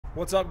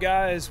What's up,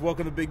 guys?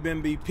 Welcome to Big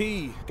Ben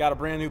BP. Got a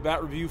brand new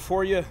bat review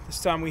for you. This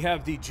time we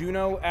have the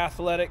Juno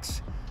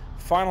Athletics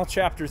Final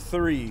Chapter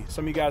 3.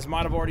 Some of you guys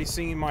might have already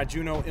seen my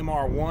Juno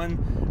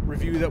MR1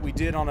 review that we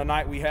did on a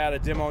night we had a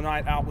demo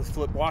night out with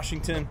Flip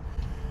Washington.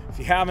 If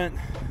you haven't,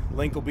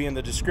 link will be in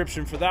the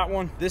description for that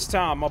one. This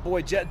time, my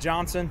boy Jet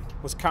Johnson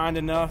was kind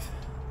enough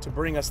to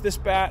bring us this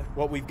bat.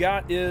 What we've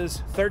got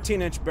is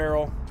 13-inch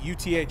barrel,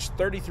 UTH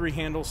 33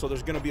 handle, so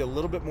there's gonna be a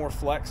little bit more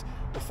flex.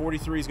 The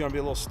 43 is gonna be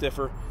a little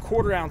stiffer.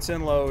 1/4 ounce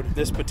Endload.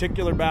 This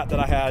particular bat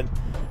that I had,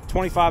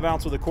 25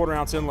 ounce with a 1/4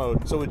 ounce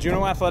Endload. So with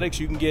Juno Athletics,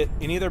 you can get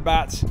any of their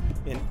bats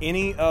in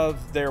any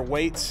of their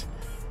weights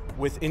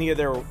with any of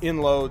their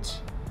Endloads.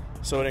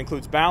 So it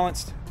includes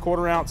balanced,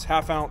 1/4 ounce,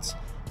 1/2 ounce,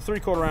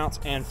 3/4 ounce,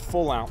 and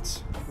full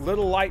ounce.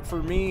 Little light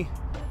for me,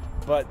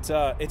 but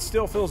it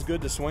still feels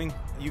good to swing.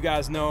 You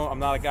guys know I'm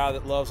not a guy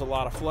that loves a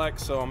lot of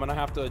flex, so I'm gonna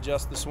have to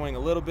adjust the swing a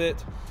little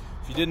bit.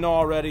 If you didn't know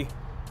already,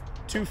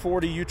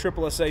 240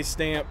 USSSA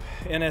stamp,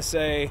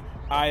 NSA,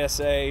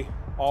 ISA,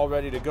 all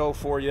ready to go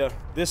for you.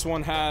 This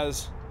one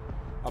has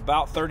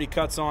about 30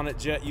 cuts on it.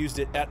 Jet used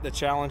it at the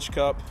Challenge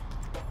Cup,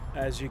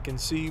 as you can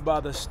see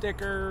by the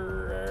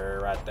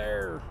sticker right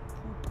there.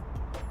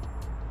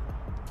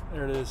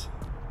 There it is.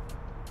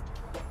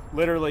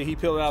 Literally, he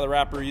peeled it out of the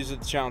wrapper, used it at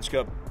the Challenge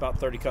Cup, about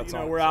 30 cuts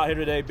on it. We're out here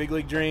today, Big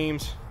League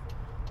Dreams,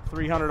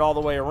 300 all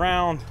the way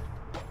around.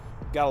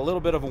 Got a little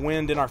bit of a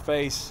wind in our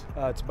face.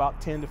 It's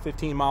about 10 to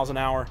 15 miles an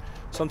hour.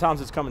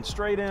 Sometimes it's coming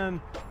straight in,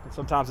 and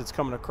sometimes it's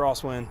coming a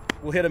crosswind.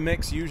 We'll hit a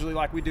mix, usually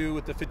like we do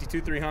with the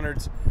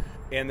 52-300s,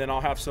 and then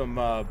I'll have some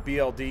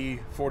BLD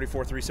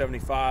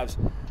 44-375s.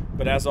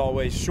 But as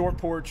always, short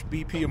porch,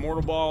 BP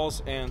Immortal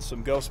balls, and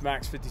some Ghost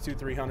Max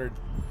 52-300.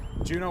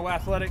 Juno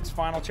Athletics,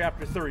 Final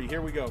Chapter 3.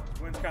 Here we go.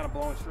 Wind's kind of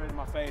blowing straight in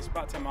my face,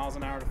 about 10 miles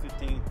an hour to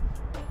 15.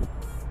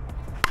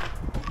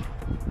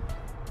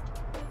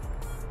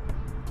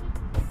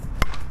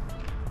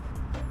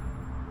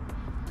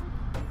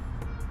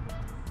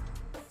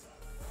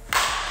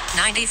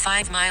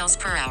 "95 miles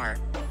per hour.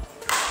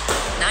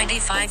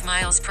 95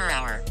 miles per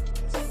hour.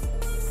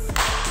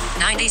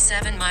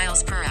 97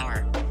 miles per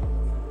hour.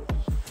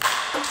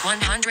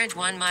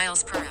 101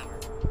 miles per hour.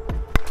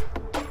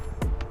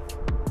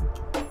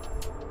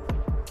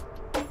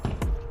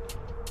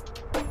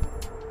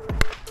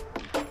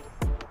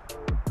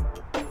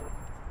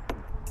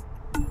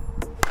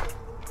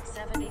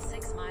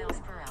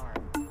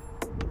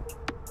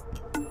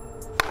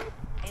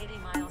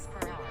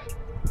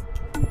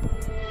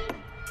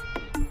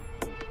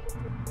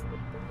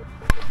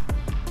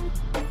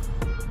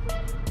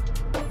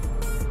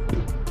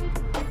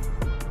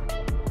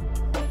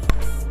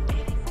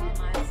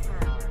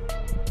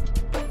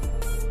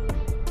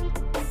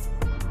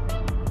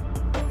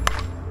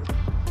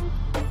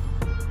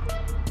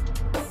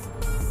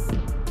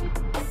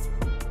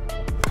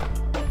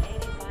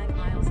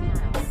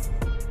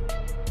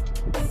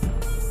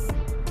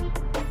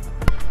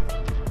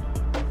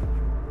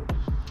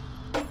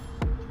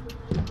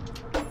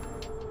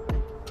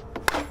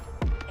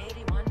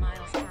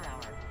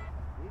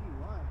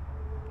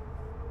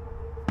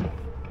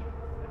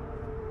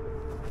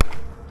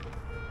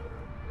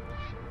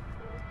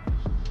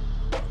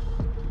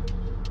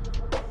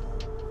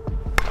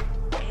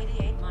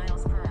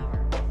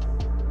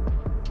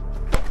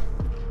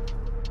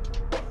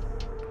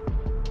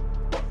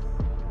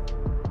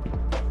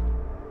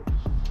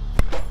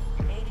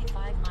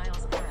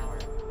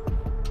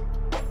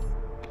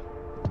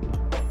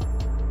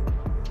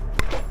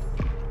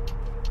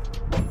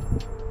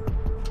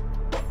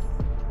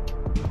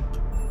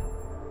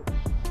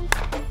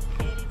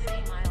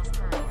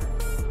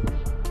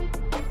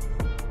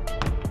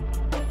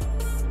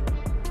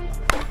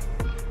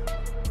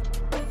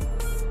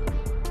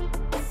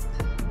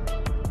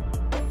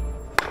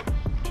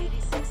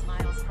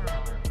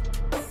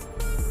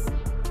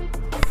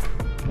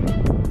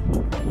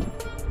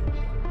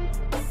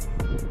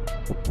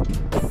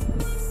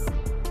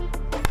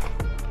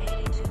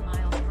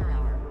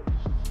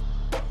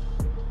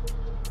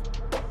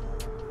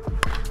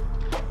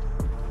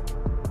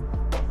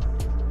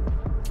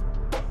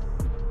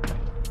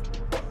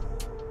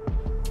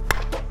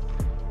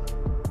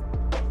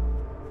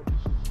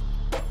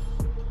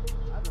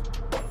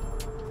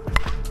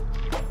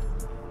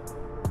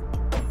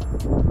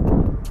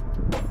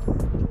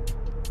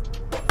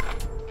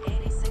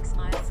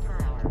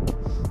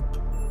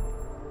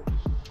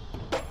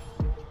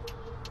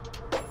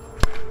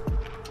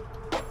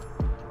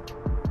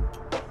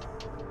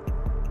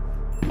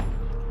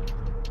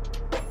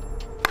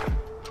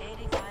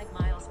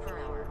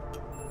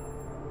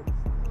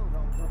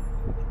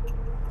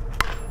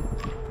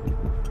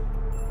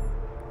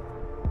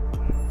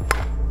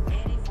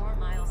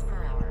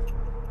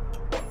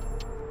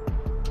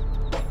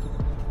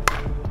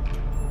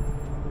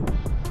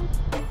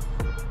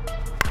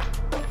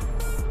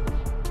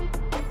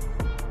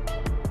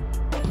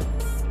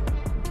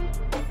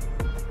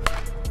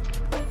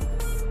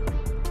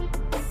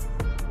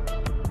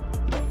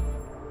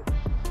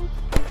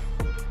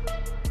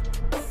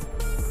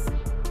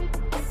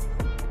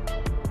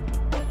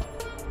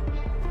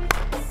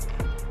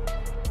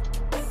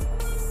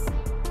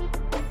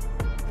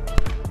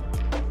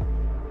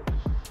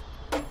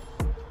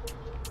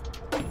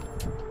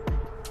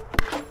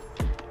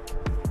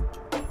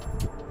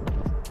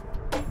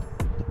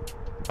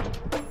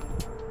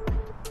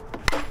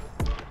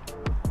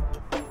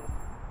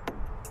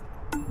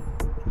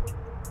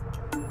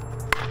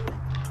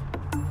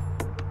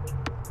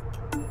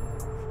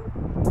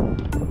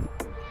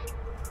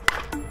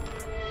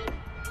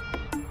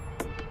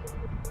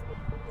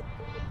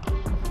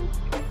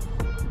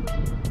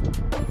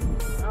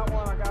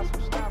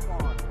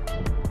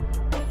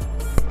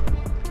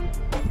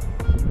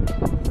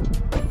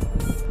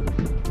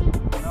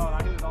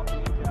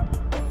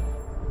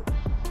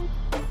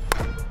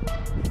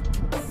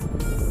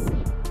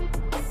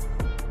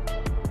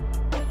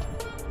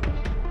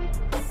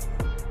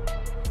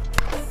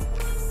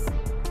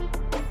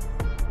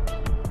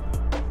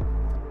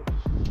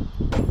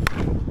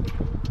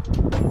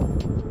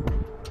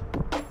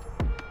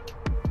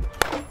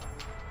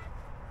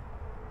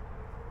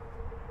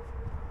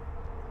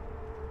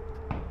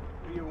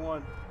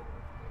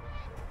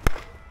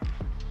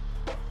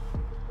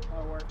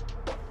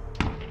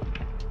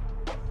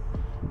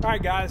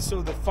 right, guys,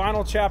 so the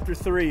final chapter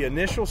 3,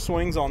 initial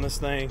swings on this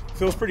thing.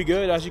 Feels pretty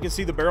good. As you can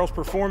see, the barrel's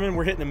performing.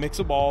 We're hitting a mix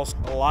of balls.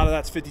 A lot of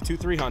that's 52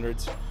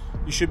 300s.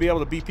 You should be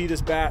able to BP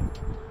this bat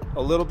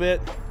a little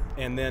bit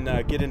and then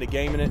get into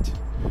gaming it.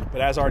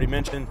 But as already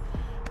mentioned,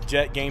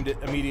 Jet gamed it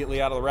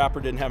immediately out of the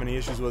wrapper, didn't have any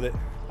issues with it.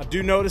 I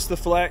do notice the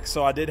flex,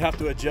 so I did have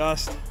to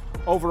adjust.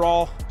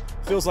 Overall,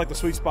 feels like the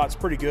sweet spot's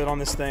pretty good on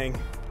this thing.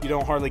 You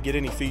don't hardly get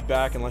any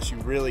feedback unless you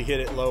really hit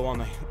it low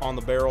on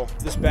the barrel.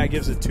 This bat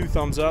gives it 2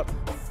 thumbs up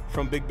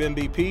from Big Ben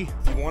BP.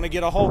 If you want to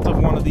get a hold of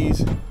one of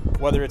these,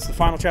 whether it's the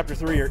final chapter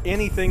 3 or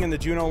anything in the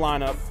Juno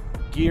lineup,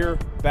 gear,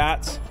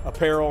 bats,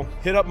 apparel,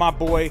 hit up my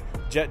boy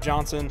Jet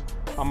Johnson.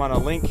 I'm gonna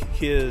link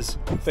his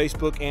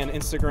Facebook and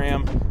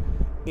Instagram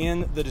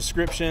in the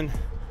description.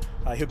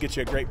 He'll get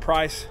you a great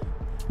price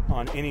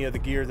on any of the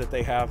gear that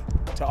they have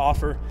to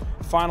offer.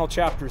 Final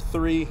chapter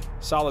 3,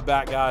 solid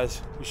bat,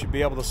 guys. You should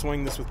be able to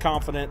swing this with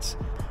confidence.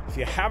 If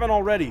you haven't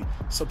already,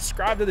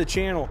 subscribe to the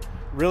channel.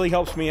 Really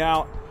helps me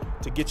out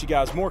to get you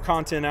guys more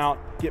content out,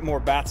 get more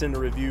bats into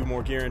review,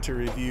 more gear into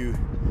review.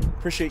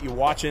 Appreciate you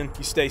watching.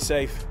 You stay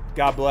safe.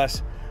 God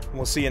bless. And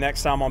we'll see you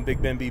next time on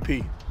Big Ben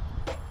BP.